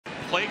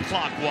play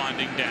clock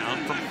winding down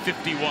from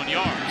 51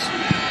 yards.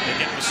 They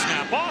get the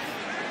snap off,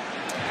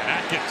 and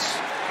Atkins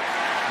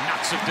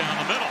knocks it down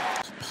the middle.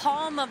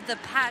 Palm of the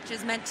patch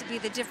is meant to be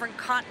the different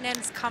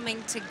continents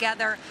coming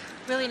together.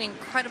 Really an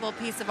incredible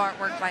piece of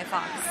artwork by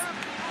Fox.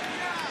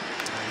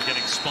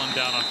 Getting spun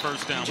down on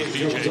first down with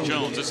DJ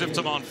Jones, as if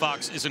Tamon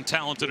Fox isn't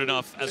talented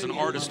enough as an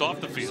artist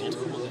off the field.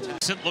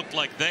 It looked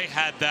like they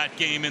had that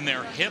game in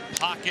their hip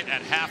pocket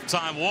at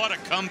halftime. What a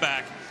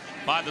comeback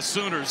by the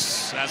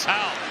Sooners, as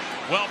Howell,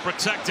 well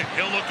protected.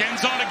 He'll look end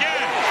zone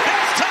again.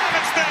 This time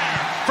it's there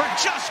for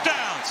Josh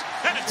Downs,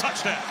 and a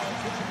touchdown.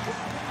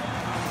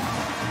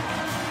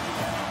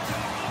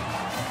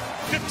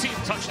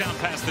 15th touchdown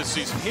pass this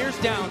season. Here's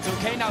Downs,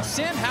 okay? Now,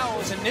 Sam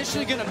Howell is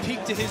initially going to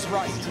peek to his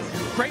right.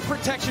 Great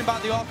protection by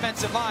the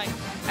offensive line.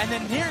 And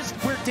then here's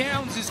where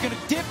Downs is going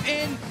to dip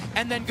in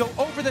and then go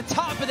over the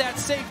top of that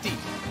safety.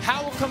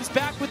 Howell comes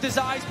back with his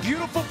eyes.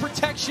 Beautiful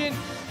protection.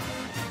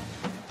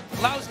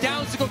 Allows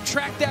Downs to go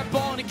track that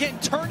ball. And again,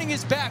 turning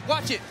his back.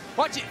 Watch it.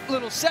 Watch it.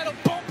 Little settle.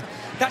 Boom.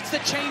 That's the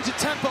change of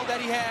tempo that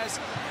he has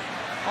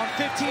on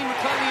 15.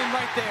 McClellan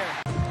right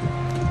there.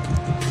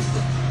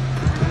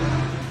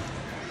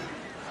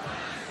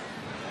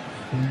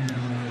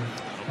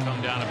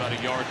 Come down about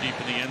a yard deep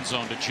in the end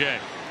zone to Jay.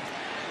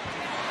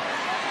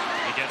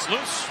 He gets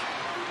loose.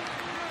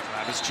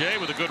 Travis Jay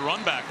with a good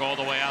run back all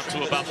the way out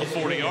to about the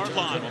 40-yard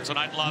line. Well,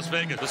 tonight in Las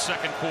Vegas, the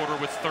second quarter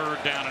with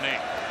 3rd down and 8.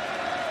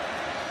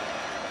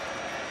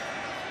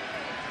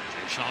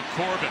 Sean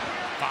Corbin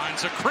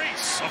finds a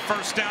crease, a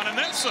first down and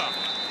then some,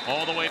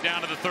 all the way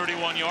down to the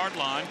 31-yard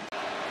line.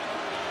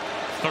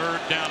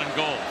 3rd down and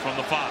goal from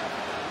the 5.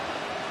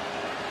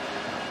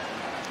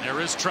 There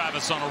is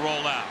Travis on a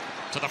rollout.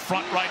 To the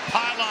front right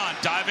pylon,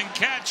 diving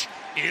catch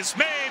is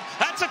made.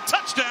 That's a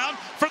touchdown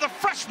for the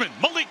freshman,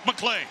 Malik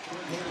McClain.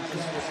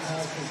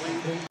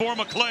 For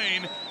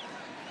McClain.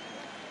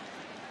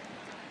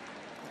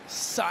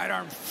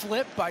 Sidearm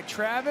flip by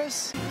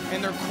Travis.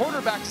 And their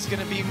quarterback is going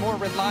to be more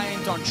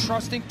reliant on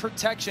trusting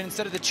protection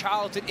instead of the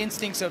childhood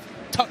instincts of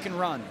tuck and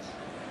run.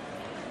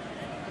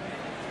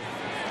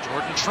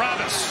 Jordan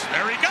Travis,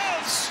 there he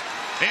goes.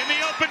 In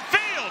the open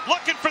field,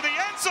 looking for the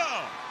end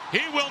zone.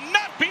 He will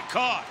not be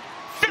caught.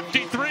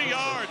 53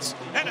 yards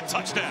and a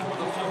touchdown.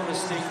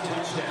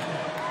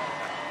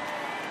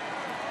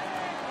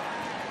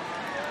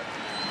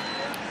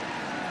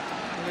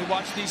 We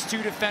watch these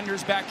two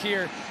defenders back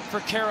here for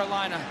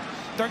Carolina.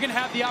 They're going to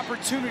have the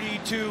opportunity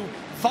to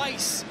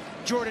vice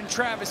Jordan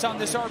Travis on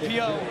this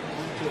RPO,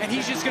 and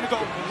he's just going to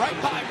go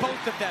right by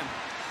both of them.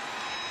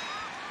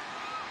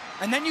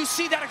 And then you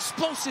see that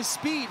explosive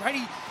speed,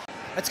 right?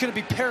 That's going to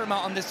be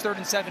paramount on this 3rd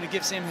and 7 to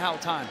give Sam Howell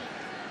time.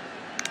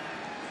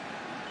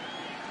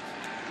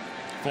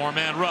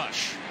 4-man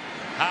rush.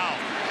 Howell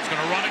is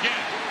going to run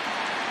again.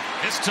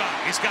 This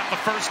time he's got the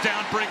first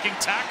down, breaking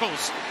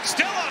tackles.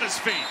 Still on his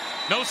feet.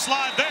 No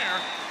slide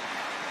there.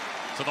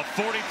 To the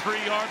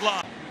 43-yard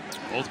line.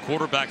 Both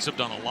quarterbacks have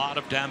done a lot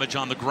of damage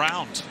on the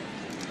ground.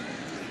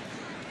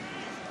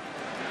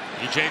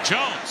 DJ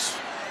Jones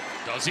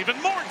does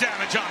even more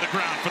damage on the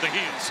ground for the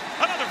Heels.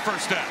 Another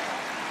first down.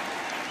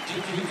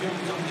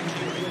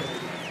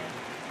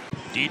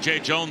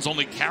 DJ Jones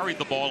only carried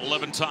the ball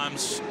 11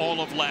 times all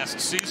of last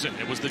season.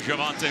 It was the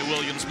Javonte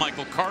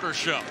Williams-Michael Carter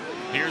show.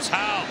 Here's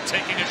Howell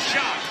taking a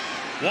shot.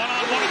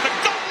 One-on-one at the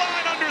goal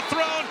line,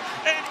 underthrown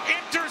and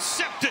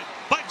intercepted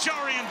by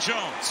Jarian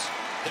Jones.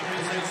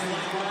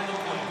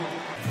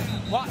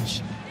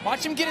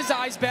 Watch him get his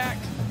eyes back.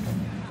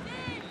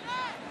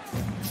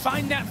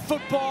 Find that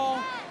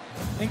football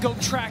and go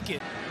track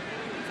it.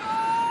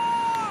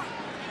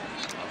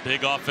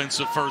 Big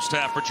offensive first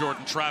half for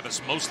Jordan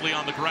Travis, mostly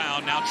on the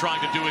ground, now trying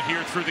to do it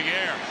here through the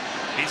air.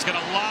 He's going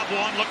to lob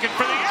one, looking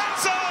for the end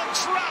zone,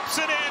 drops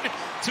it in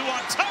to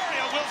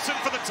Ontario Wilson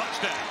for the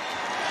touchdown.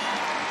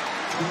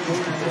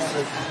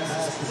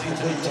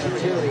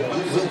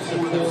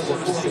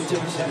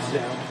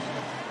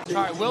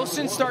 All right,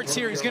 Wilson starts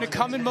here. He's going to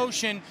come in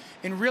motion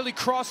and really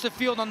cross the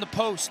field on the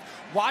post.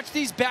 Watch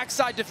these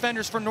backside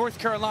defenders for North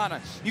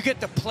Carolina. You get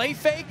the play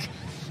fake.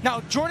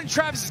 Now, Jordan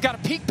Travis has got a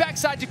peek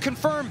backside to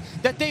confirm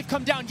that they've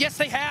come down. Yes,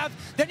 they have.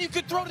 Then you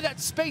could throw to that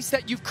space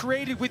that you've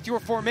created with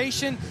your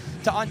formation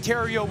to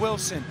Ontario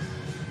Wilson.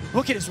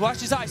 Look at his,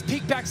 watch his eyes,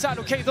 peek backside.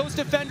 Okay, those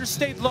defenders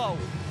stayed low.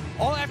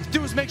 All I have to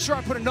do is make sure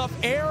I put enough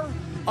air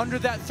under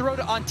that throw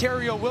to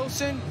Ontario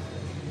Wilson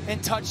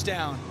and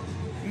touchdown.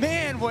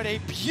 Man, what a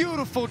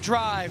beautiful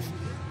drive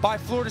by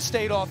Florida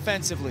State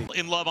offensively.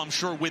 In love, I'm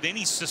sure, with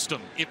any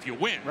system if you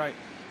win. Right.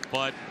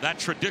 But that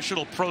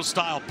traditional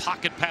pro-style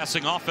pocket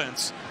passing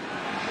offense,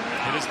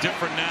 it is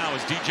different now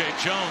as DJ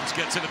Jones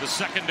gets into the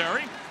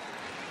secondary.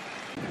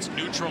 It's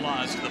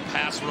neutralized the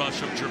pass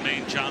rush of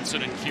Jermaine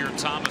Johnson and Keir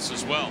Thomas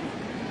as well.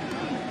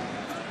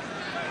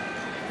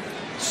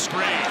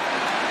 Screen,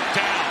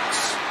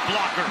 downs,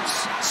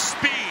 blockers,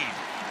 speed,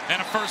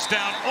 and a first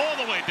down all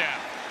the way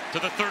down to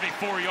the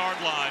 34-yard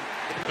line.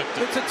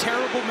 It's a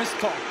terrible missed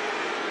call.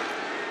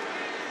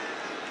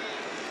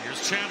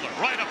 Here's Chandler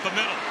right up the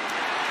middle.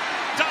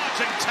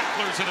 Dodging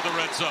tacklers into the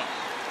red zone.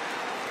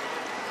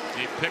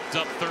 He picked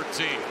up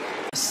 13.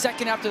 A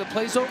second after the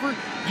play's over,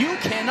 you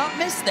cannot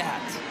miss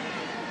that.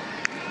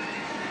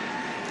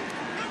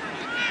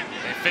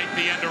 They fake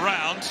the end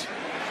around.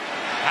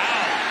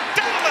 How?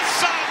 Down the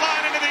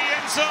sideline into the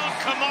end zone.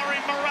 Kamari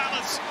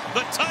Morales,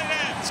 the tight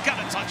end's got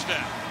a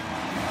touchdown.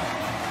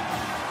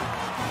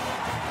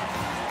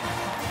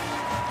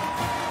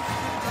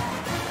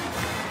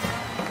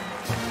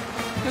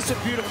 This is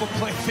a beautiful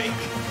play fake.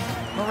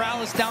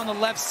 Morales down the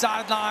left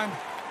sideline,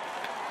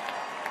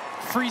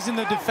 freezing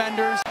the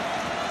defenders.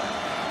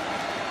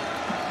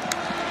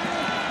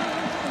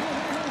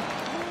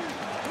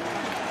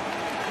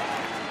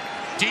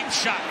 Deep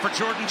shot for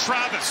Jordan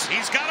Travis.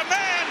 He's got a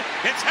man.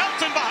 It's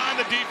Helton behind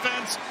the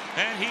defense,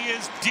 and he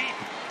is deep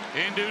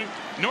into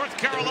North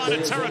Carolina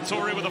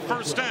territory with a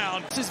first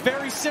down. This is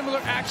very similar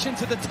action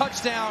to the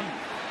touchdown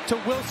to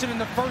Wilson in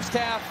the first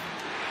half.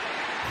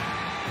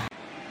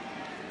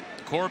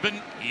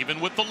 Corbin, even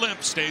with the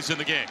limp, stays in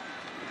the game.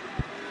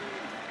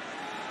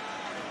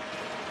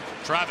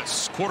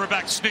 Travis,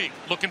 quarterback sneak,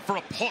 looking for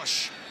a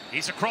push.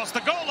 He's across the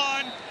goal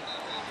line.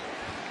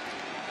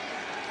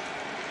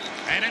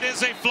 And it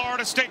is a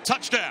Florida State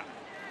touchdown.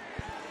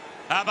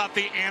 How about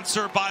the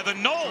answer by the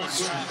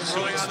Noles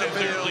to extend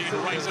their lead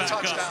right back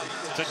up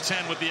to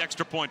 10 with the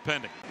extra point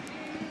pending.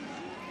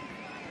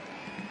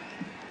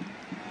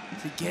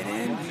 To get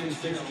in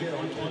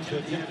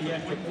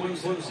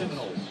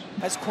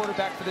as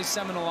quarterback for this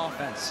Seminole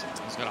offense.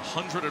 He's got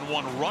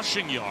 101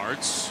 rushing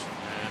yards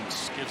and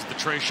gives the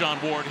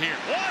Trayshawn Ward here.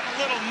 What a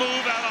little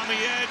move out on the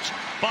edge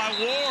by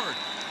Ward.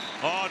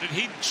 Oh, did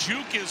he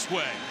juke his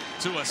way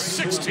to a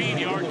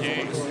 16-yard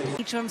gain?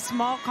 Each of them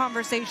small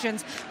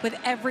conversations with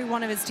every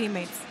one of his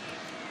teammates.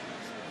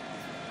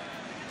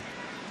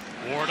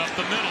 Ward up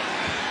the middle.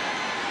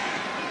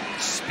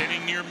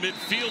 Spinning near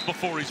midfield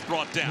before he's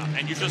brought down.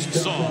 And you just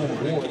saw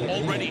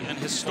already an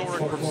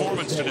historic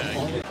performance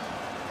today.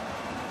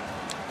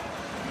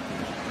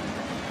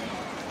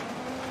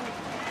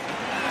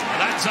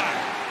 That time,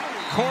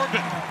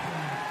 Corbin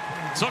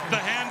took the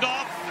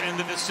handoff, and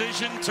the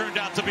decision turned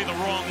out to be the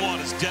wrong one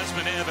as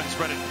Desmond Evans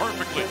read it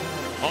perfectly.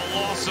 A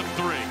loss of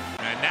 3.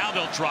 And now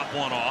they'll drop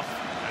one off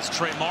as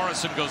Trey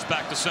Morrison goes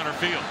back to center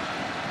field.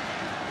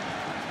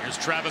 Here's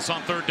Travis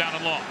on 3rd down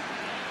and long.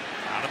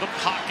 Out of the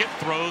pocket,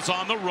 throws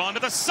on the run to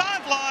the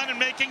sideline, and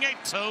making a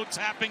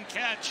toe-tapping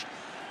catch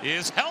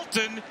is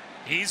Helton.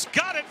 He's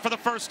got it for the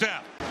first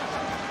down.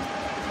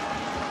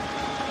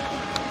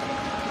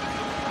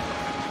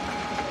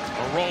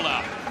 A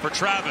rollout for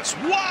Travis.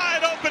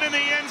 Wide open in the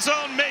end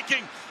zone,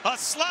 making a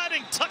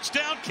sliding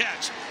touchdown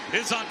catch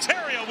is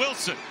Ontario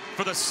Wilson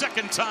for the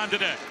 2nd time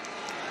today.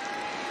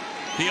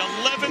 The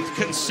 11th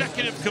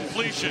consecutive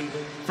completion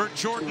for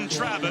Jordan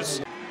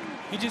Travis.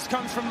 He just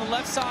comes from the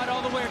left side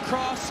all the way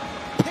across,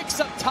 picks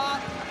up top.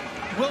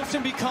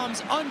 Wilson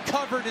becomes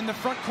uncovered in the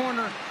front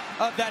corner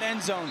of that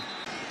end zone.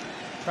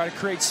 Try to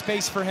create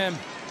space for him.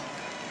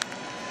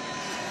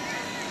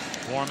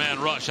 4-man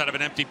rush out of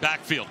an empty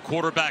backfield.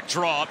 Quarterback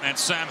draw, and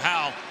Sam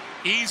Howell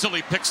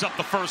easily picks up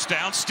the first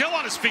down. Still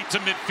on his feet to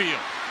midfield.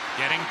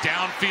 Getting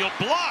downfield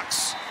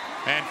blocks.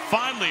 And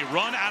finally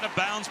run out of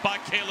bounds by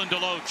Kalen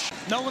DeLoach.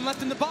 No one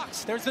left in the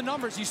box. There's the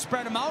numbers. You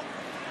spread them out.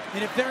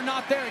 And if they're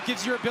not there, it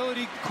gives your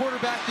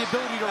quarterback the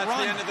ability to run.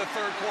 That's the end of the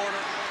 3rd quarter.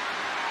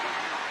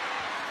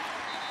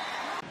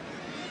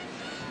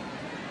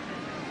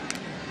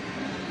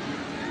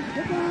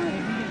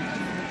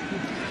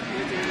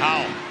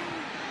 Howell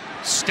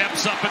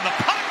steps up in the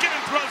pocket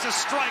and throws a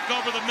strike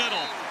over the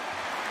middle.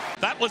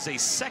 That was a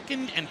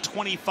 2nd and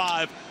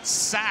 25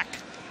 sack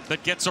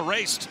that gets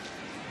erased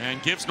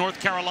and gives North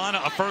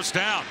Carolina a first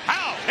down.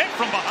 Howell hit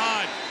from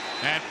behind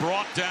and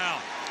brought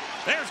down.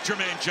 There's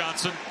Jermaine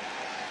Johnson.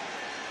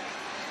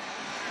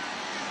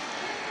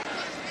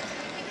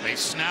 They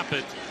snap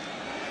it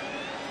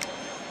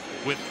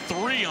with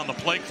 3 on the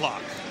play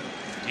clock.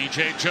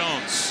 DJ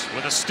Jones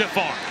with a stiff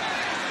arm.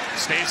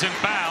 Stays in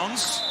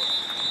bounds.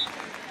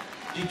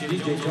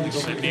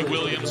 Sidney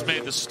Williams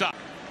made the stop.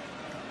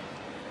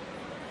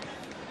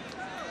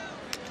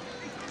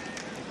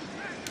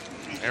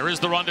 There is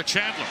the run to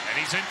Chandler, and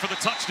he's in for the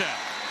touchdown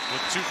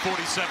with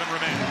 2:47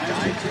 remaining.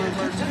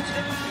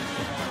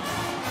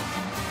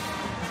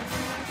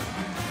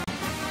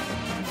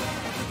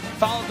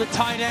 Followed the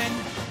tight end.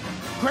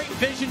 Great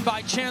vision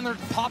by Chandler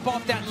to pop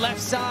off that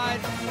left side.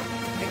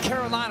 And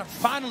Carolina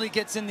finally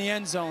gets in the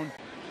end zone.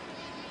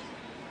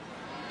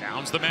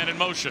 Downs the man in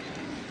motion.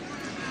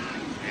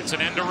 It's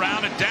an end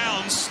around, and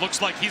Downs looks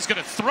like he's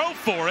going to throw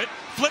for it.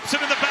 Flips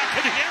it in the back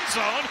of the end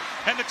zone,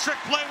 and the trick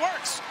play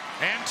works.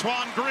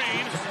 Antoine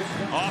Green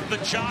off the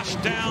Josh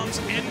Downs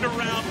end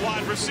around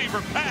wide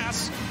receiver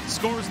pass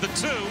scores the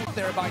 2.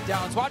 There by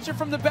Downs. Watch it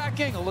from the back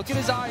angle. Look at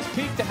his eyes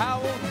peek to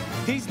Howell.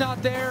 He's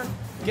not there.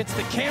 Gets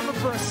the camera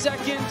for a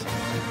second.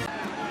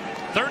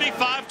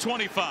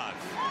 35-25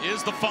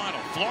 is the final.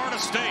 Florida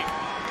State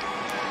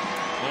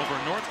over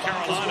North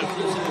Carolina.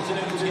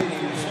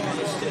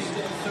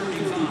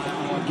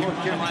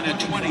 North Carolina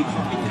 20.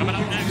 Coming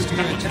up next,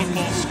 college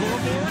football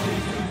scoreboard.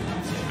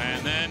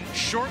 And then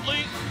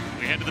shortly,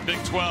 we head to the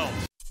Big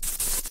 12.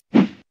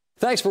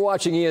 Thanks for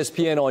watching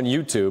ESPN on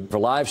YouTube. For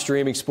live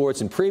streaming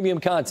sports and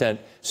premium content,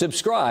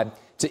 subscribe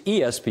to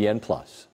ESPN+.